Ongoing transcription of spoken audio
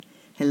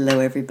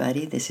Hello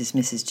everybody, this is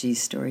Mrs. G's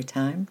Story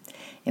Time,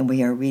 and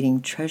we are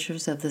reading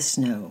Treasures of the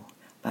Snow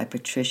by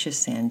Patricia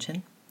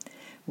Sanjan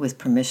with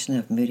permission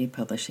of Moody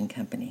Publishing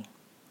Company.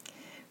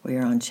 We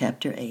are on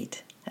Chapter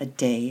 8, A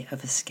Day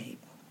of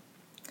Escape.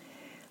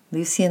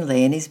 Lucien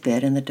lay in his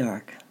bed in the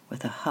dark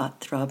with a hot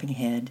throbbing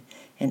head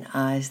and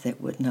eyes that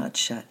would not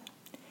shut.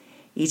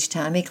 Each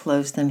time he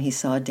closed them, he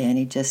saw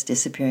Danny just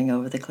disappearing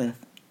over the cliff.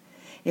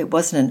 It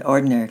wasn't an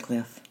ordinary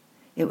cliff.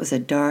 It was a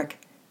dark,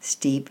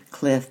 steep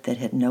cliff that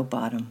had no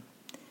bottom.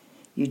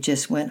 You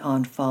just went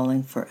on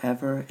falling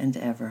forever and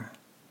ever.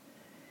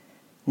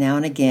 Now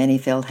and again he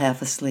fell half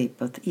asleep,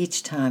 but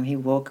each time he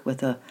woke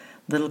with a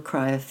little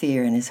cry of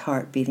fear and his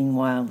heart beating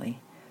wildly,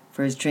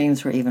 for his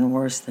dreams were even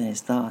worse than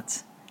his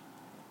thoughts.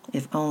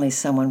 If only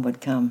someone would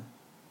come.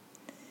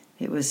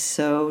 It was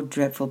so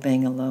dreadful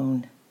being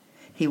alone.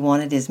 He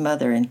wanted his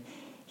mother, and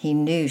he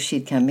knew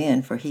she'd come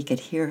in, for he could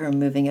hear her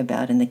moving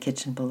about in the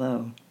kitchen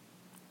below.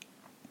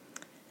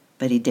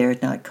 But he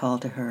dared not call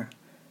to her,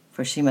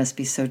 for she must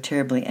be so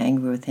terribly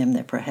angry with him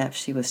that perhaps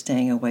she was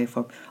staying away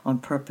on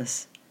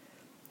purpose.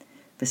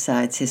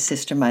 Besides, his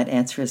sister might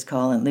answer his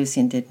call, and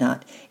Lucien did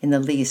not in the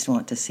least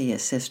want to see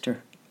his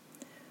sister.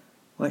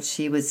 What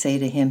she would say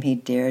to him he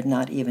dared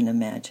not even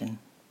imagine.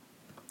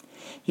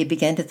 He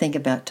began to think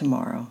about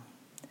tomorrow.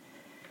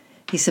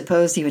 He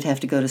supposed he would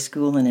have to go to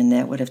school, and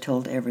Annette would have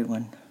told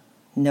everyone.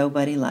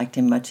 Nobody liked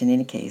him much in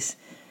any case,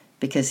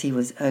 because he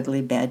was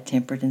ugly,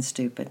 bad-tempered, and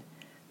stupid.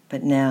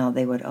 But now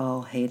they would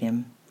all hate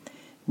him.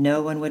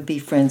 No one would be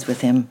friends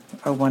with him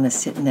or want to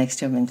sit next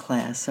to him in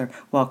class or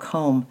walk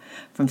home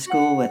from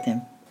school with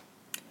him.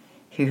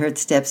 He heard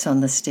steps on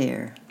the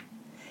stair,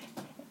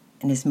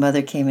 and his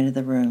mother came into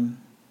the room.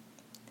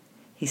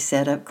 He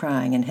sat up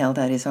crying and held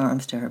out his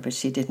arms to her, but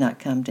she did not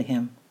come to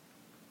him.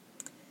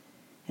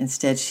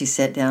 Instead, she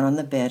sat down on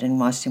the bed and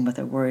watched him with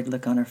a worried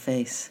look on her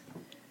face.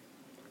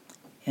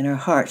 In her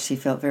heart, she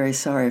felt very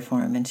sorry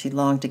for him, and she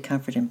longed to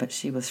comfort him, but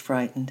she was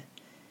frightened.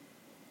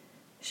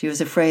 She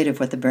was afraid of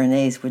what the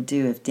Bernays would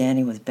do if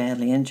Danny was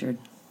badly injured,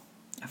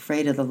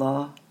 afraid of the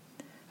law,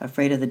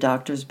 afraid of the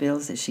doctor's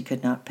bills that she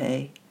could not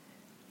pay.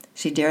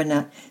 She dared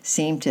not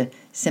seem too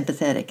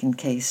sympathetic in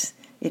case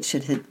it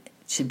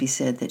should be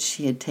said that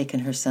she had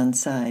taken her son's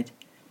side.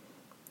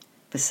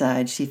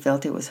 Besides, she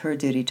felt it was her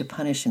duty to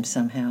punish him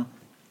somehow.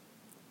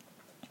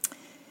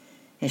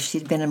 If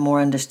she'd been a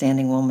more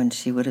understanding woman,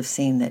 she would have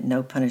seen that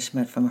no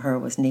punishment from her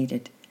was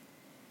needed.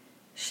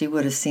 She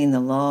would have seen the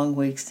long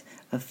weeks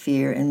of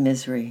fear and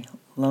misery,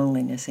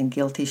 loneliness and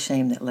guilty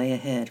shame that lay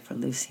ahead for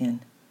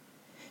Lucien.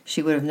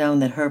 She would have known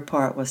that her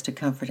part was to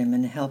comfort him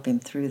and help him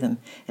through them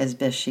as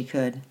best she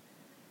could.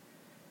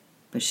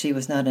 But she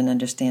was not an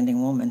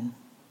understanding woman.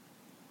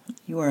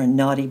 "You are a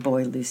naughty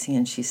boy,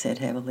 Lucien," she said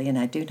heavily, "and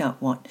I do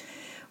not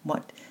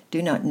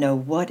know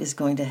what is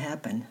going to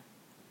happen.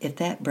 If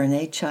that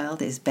Bernay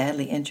child is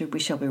badly injured, we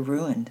shall be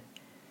ruined.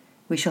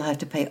 We shall have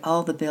to pay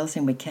all the bills,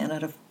 and we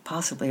cannot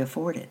possibly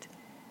afford it.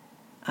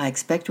 I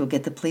expect we'll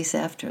get the police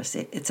after us.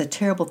 It's a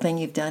terrible thing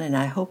you've done, and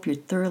I hope you're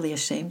thoroughly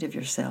ashamed of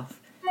yourself."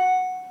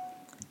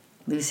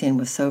 Lucien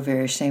was so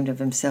very ashamed of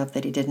himself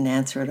that he didn't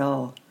answer at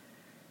all,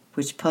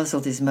 which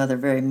puzzled his mother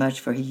very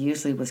much, for he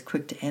usually was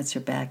quick to answer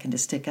back and to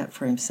stick up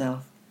for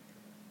himself.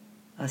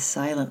 A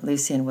silent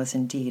Lucien was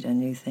indeed a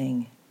new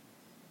thing.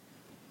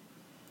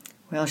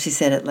 "Well," she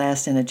said at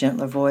last in a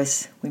gentler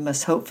voice, "we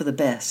must hope for the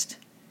best.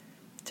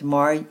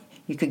 Tomorrow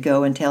you could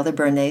go and tell the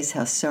Bernays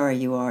how sorry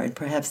you are, and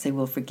perhaps they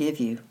will forgive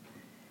you."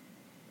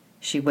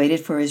 She waited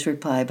for his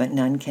reply, but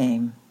none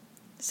came.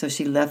 So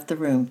she left the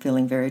room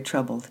feeling very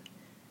troubled.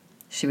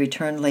 She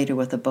returned later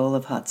with a bowl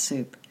of hot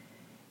soup.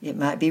 It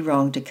might be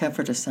wrong to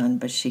comfort her son,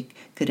 but she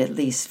could at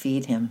least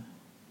feed him.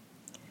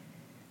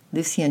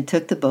 Lucien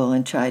took the bowl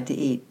and tried to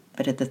eat,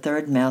 but at the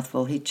third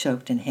mouthful he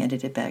choked and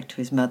handed it back to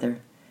his mother.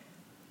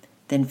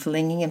 Then,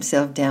 flinging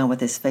himself down with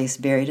his face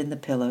buried in the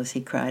pillows, he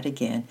cried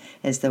again,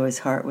 as though his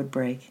heart would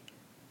break.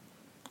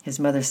 His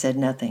mother said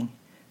nothing,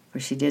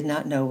 for she did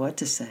not know what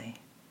to say,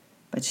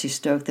 but she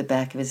stroked the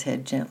back of his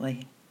head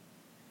gently.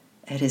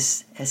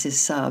 As his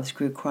sobs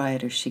grew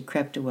quieter, she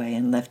crept away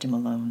and left him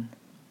alone.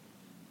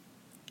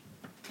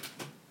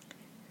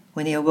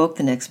 When he awoke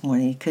the next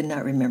morning, he could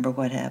not remember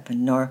what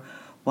happened, nor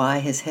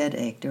why his head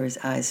ached or his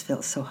eyes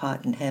felt so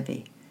hot and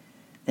heavy.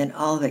 Then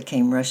all of it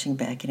came rushing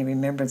back, and he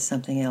remembered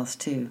something else,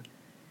 too.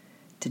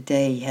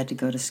 Today he had to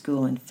go to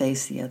school and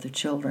face the other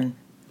children.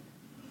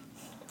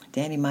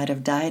 Danny might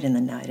have died in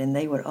the night, and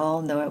they would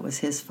all know it was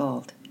his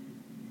fault.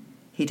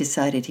 He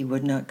decided he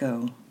would not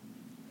go.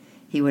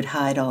 He would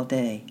hide all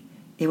day.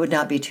 It would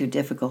not be too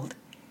difficult.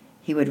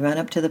 He would run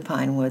up to the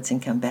pine woods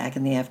and come back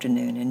in the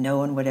afternoon, and no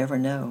one would ever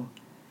know.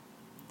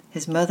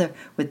 His mother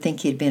would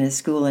think he had been at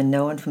school, and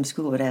no one from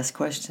school would ask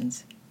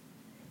questions.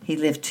 He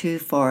lived too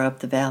far up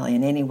the valley,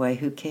 and anyway,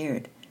 who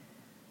cared?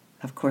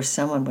 Of course,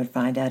 someone would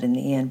find out in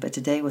the end, but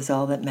today was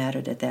all that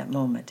mattered at that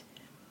moment.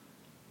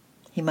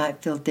 He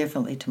might feel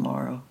differently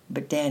tomorrow,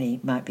 but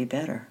Danny might be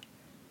better.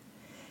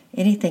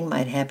 Anything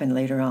might happen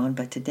later on,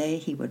 but today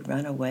he would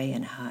run away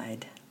and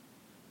hide.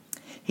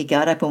 He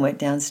got up and went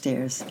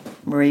downstairs.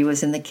 Marie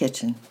was in the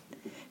kitchen.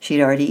 She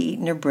had already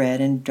eaten her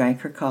bread and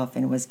drank her coffee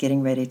and was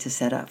getting ready to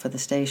set out for the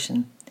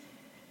station.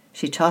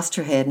 She tossed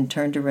her head and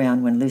turned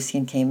around when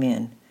Lucien came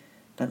in,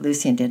 but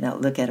Lucien did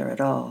not look at her at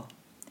all.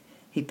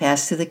 He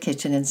passed through the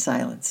kitchen in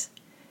silence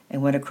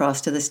and went across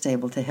to the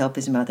stable to help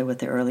his mother with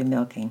the early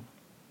milking.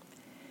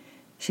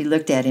 She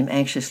looked at him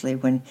anxiously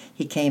when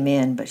he came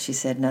in, but she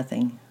said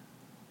nothing.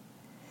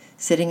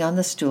 Sitting on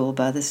the stool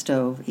by the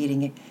stove,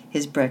 eating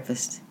his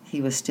breakfast,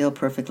 he was still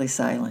perfectly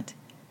silent.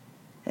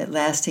 At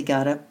last he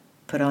got up,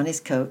 put on his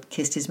coat,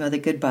 kissed his mother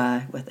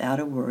goodbye without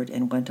a word,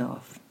 and went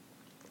off.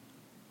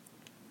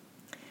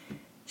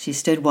 She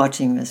stood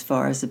watching him as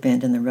far as the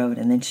bend in the road,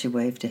 and then she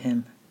waved to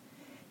him.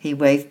 He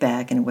waved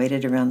back and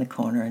waited around the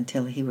corner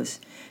until he was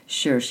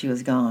sure she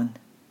was gone.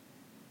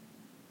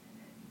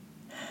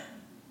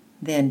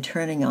 Then,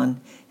 turning on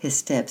his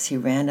steps, he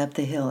ran up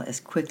the hill as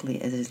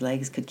quickly as his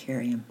legs could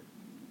carry him.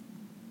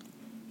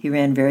 He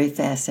ran very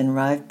fast and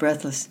arrived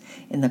breathless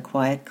in the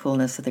quiet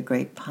coolness of the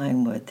great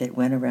pine wood that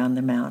went around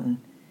the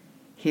mountain.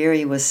 Here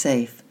he was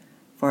safe,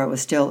 for it was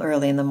still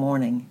early in the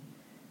morning,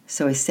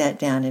 so he sat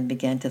down and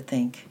began to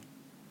think.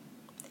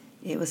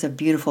 It was a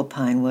beautiful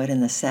pine wood,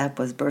 and the sap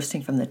was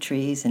bursting from the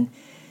trees and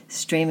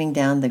streaming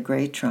down the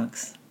gray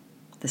trunks.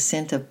 The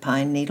scent of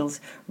pine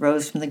needles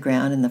rose from the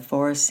ground, and the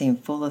forest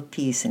seemed full of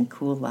peace and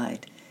cool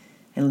light,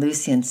 and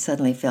Lucien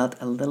suddenly felt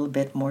a little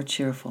bit more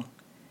cheerful.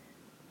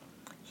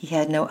 He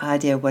had no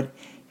idea what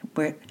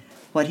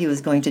he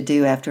was going to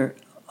do after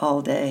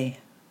all day,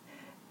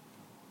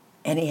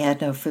 and he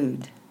had no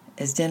food,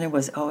 as dinner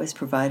was always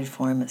provided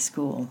for him at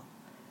school.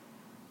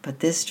 But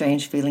this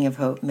strange feeling of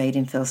hope made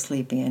him feel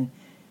sleepy, and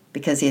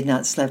because he had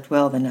not slept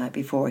well the night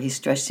before, he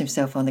stretched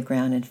himself on the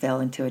ground and fell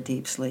into a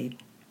deep sleep.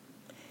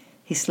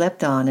 He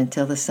slept on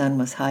until the sun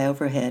was high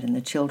overhead and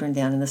the children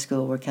down in the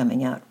school were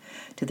coming out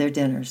to their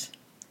dinners.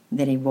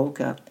 Then he woke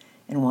up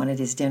and wanted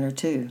his dinner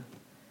too.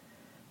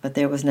 But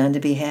there was none to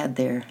be had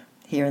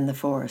here in the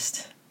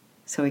forest.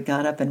 So he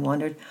got up and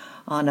wandered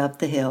on up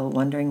the hill,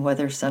 wondering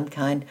whether some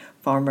kind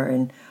farmer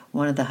in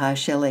one of the high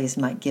chalets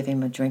might give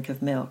him a drink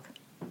of milk.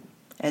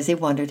 As he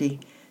wondered,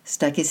 he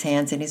stuck his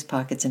hands in his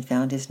pockets and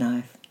found his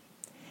knife.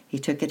 He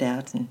took it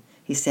out and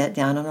he sat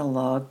down on a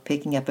log,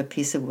 picking up a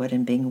piece of wood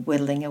and began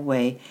whittling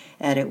away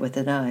at it with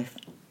the knife.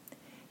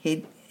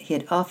 He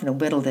had often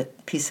whittled at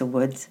a piece of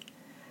wood,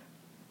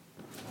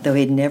 though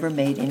he had never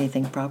made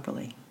anything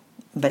properly.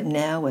 But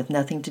now, with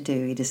nothing to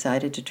do, he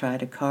decided to try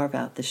to carve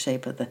out the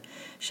shape of the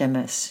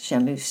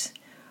chamois,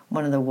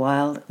 one of the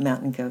wild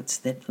mountain goats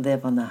that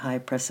live on the high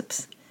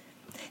precipice.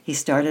 He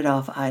started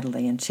off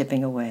idly and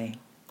chipping away.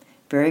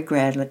 Very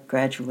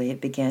gradually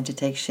it began to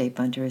take shape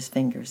under his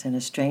fingers, and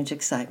a strange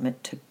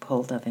excitement took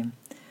hold of him.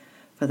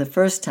 For the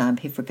first time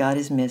he forgot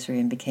his misery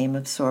and became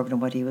absorbed in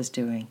what he was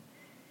doing.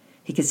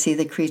 He could see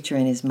the creature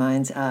in his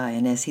mind's eye,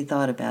 and as he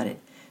thought about it,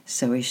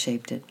 so he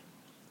shaped it.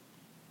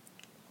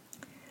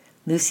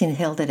 Lucien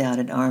held it out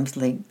at arm's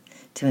length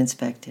to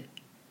inspect it.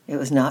 It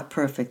was not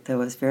perfect,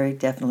 though it was very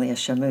definitely a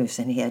chamois,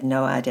 and he had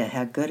no idea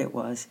how good it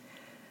was.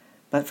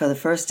 But for the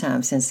first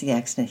time since the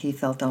accident, he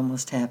felt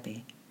almost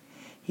happy.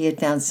 He had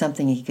found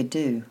something he could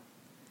do.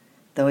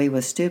 Though he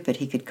was stupid,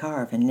 he could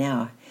carve, and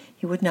now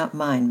he would not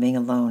mind being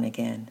alone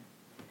again.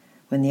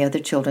 When the other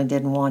children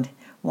didn't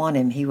want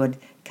him, he would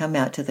come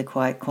out to the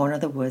quiet corner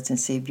of the woods and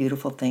see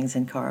beautiful things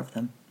and carve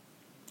them.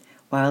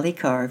 While he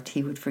carved,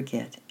 he would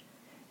forget,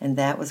 and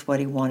that was what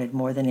he wanted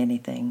more than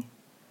anything.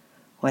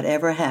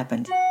 Whatever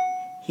happened,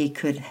 he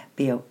could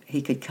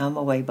come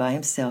away by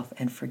himself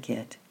and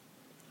forget.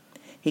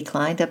 He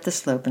climbed up the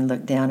slope and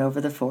looked down over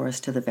the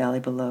forest to the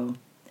valley below.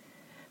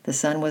 The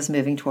sun was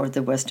moving toward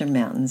the western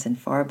mountains, and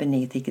far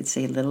beneath he could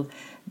see little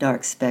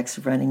dark specks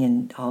running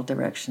in all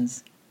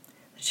directions.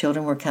 The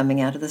children were coming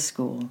out of the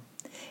school.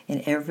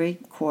 In every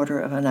quarter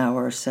of an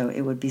hour or so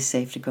it would be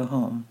safe to go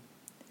home.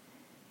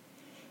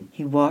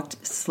 He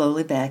walked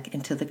slowly back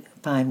into the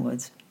pine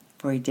woods,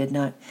 for he did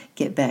not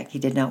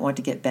want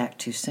to get back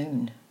too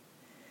soon.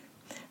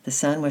 The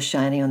sun was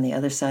shining on the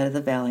other side of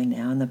the valley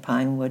now, and the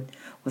pine wood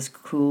was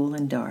cool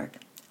and dark.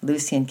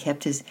 Lucien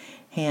kept his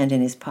hand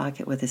in his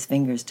pocket with his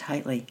fingers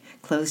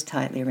closed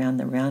tightly around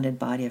the rounded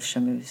body of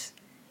chamois.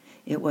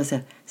 It was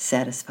a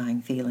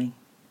satisfying feeling.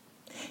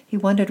 He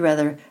wondered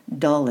rather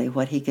dully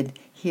what he would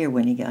hear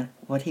when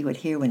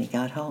he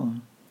got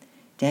home.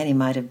 Danny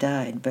might have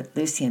died, but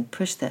Lucien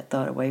pushed that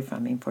thought away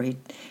from him, for he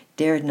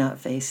dared not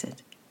face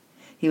it.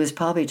 He was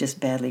probably just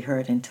badly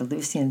hurt, and to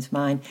Lucien's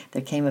mind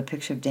there came a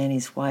picture of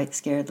Danny's white,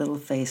 scared little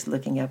face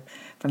looking up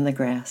from the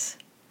grass.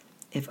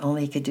 If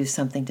only he could do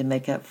something to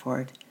make up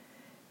for it,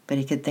 but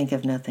he could think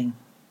of nothing.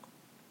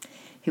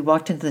 He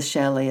walked into the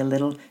chalet a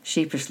little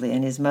sheepishly,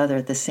 and his mother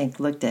at the sink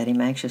looked at him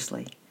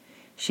anxiously.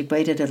 She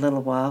waited a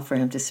little while for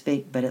him to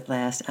speak, but at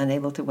last,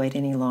 unable to wait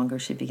any longer,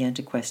 she began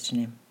to question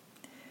him.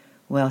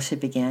 "Well," she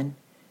began,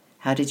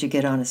 "how did you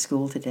get on at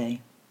school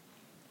today?"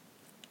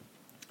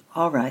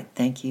 "All right,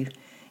 thank you,"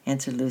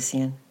 answered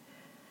Lucien.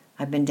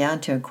 "I've been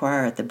down to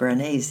inquire at the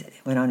Bernets,"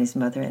 went on his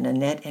mother, "and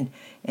Annette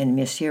and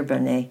Monsieur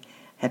Bernet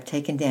have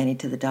taken Danny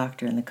to the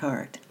doctor in the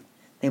cart.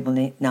 They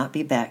will not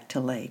be back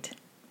till late."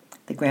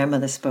 The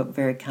grandmother spoke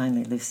very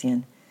kindly,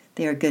 "Lucien.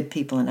 They are good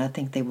people, and I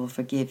think they will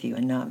forgive you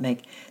and not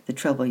make the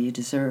trouble you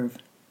deserve."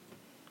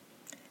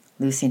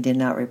 Lucien did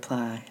not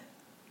reply.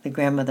 The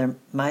grandmother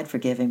might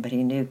forgive him, but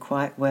he knew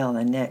quite well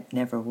Annette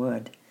never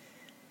would.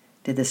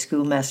 "Did the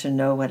schoolmaster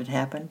know what had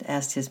happened?"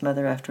 asked his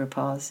mother after a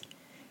pause.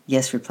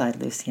 "Yes," replied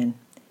Lucien.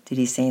 "Did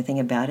he say anything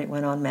about it?"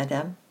 went on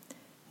Madame.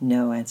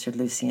 "No," answered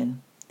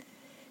Lucien.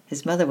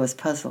 His mother was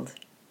puzzled.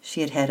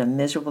 She had had a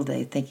miserable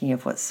day thinking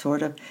of what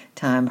sort of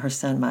time her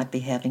son might be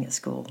having at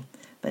school,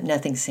 but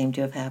nothing seemed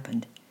to have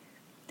happened.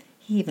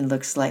 He even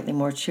looked slightly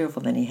more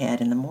cheerful than he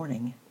had in the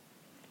morning.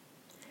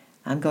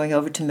 "I'm going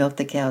over to milk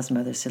the cows,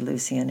 Mother," said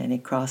Lucien, and he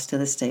crossed to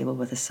the stable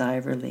with a sigh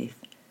of relief.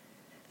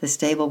 The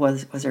stable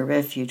was a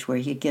refuge where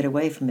he could get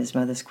away from his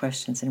mother's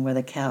questions and where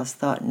the cows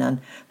thought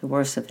none the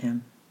worse of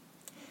him.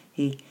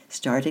 He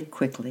started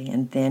quickly,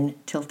 and then,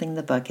 tilting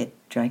the bucket,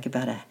 drank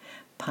about a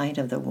pint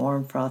of the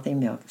warm, frothy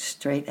milk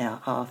straight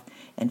off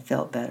and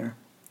felt better.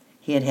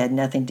 He had had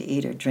nothing to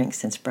eat or drink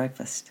since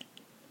breakfast.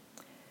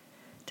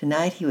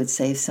 Tonight he would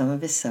save some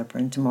of his supper,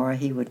 and tomorrow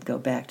he would go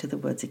back to the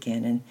woods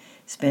again and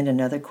spend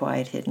another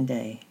quiet, hidden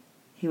day.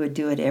 He would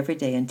do it every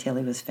day until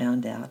he was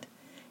found out,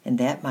 and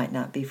that might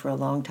not be for a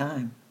long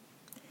time.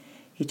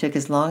 He took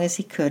as long as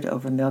he could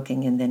over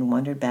milking and then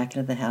wandered back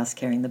into the house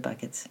carrying the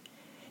buckets.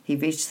 He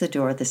reached the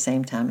door at the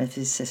same time as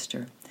his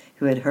sister,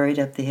 who had hurried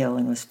up the hill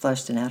and was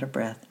flushed and out of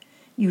breath.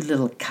 "You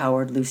little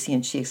coward,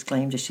 Lucien," she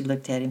exclaimed as she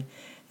looked at him.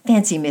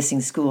 "Fancy missing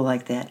school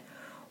like that.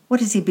 What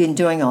has he been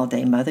doing all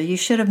day, Mother? You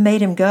should have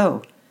made him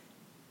go."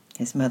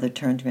 His mother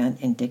turned around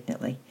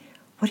indignantly.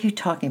 "What are you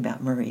talking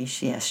about, Marie?"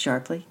 she asked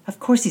sharply. "Of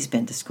course he's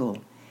been to school.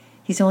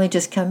 He's only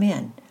just come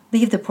in.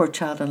 Leave the poor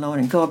child alone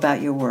and go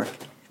about your work."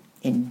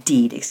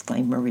 "Indeed,"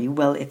 exclaimed Marie.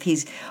 "Well, if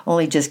he's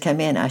only just come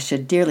in, I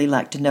should dearly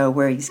like to know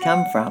where he's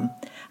come from.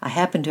 I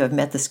happened to have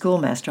met the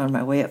schoolmaster on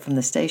my way up from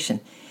the station.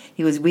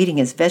 He was weeding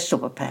his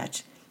vegetable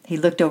patch. He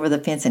looked over the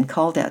fence and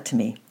called out to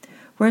me.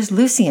 'Where's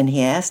Lucien?'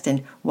 he asked,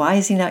 'and why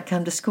has he not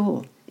come to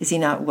school? Is he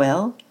not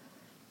well?'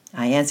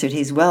 I answered,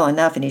 'He's well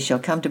enough, and he shall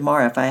come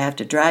tomorrow if I have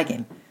to drag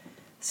him.'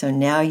 So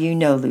now you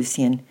know,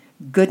 Lucien.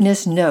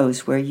 Goodness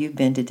knows where you've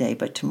been today,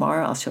 but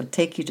tomorrow I shall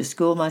take you to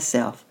school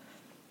myself."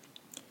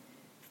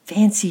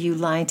 "Fancy you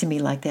lying to me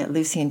like that,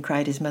 Lucien,"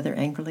 cried his mother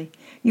angrily.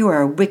 "You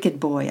are a wicked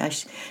boy.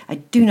 I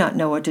do not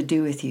know what to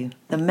do with you.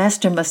 The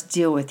master must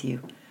deal with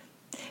you."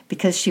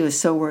 Because she was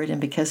so worried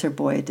and because her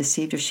boy had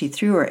deceived her, she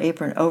threw her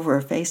apron over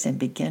her face and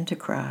began to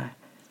cry.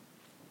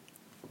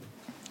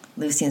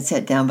 Lucien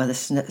sat down by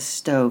the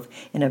stove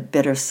in a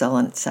bitter,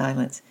 sullen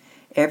silence.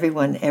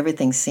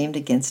 Everything seemed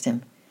against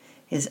him.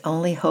 His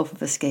only hope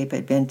of escape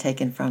had been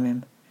taken from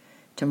him.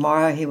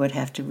 Tomorrow he would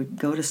have to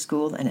go to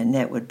school, and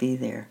Annette would be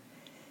there.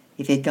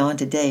 If he had gone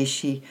today,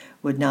 she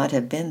would not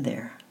have been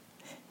there.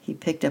 He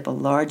picked up a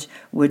large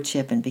wood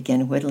chip and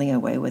began whittling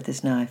away with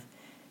his knife,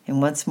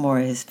 and once more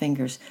his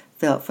fingers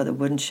felt for the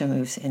wooden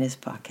chamois in his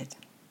pocket.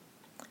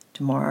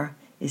 Tomorrow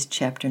is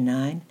Chapter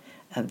 9,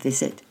 A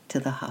Visit to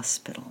the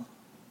Hospital.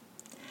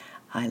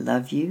 I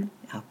love you.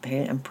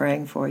 I'm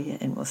praying for you,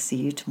 and we'll see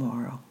you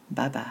tomorrow.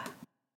 Bye-bye.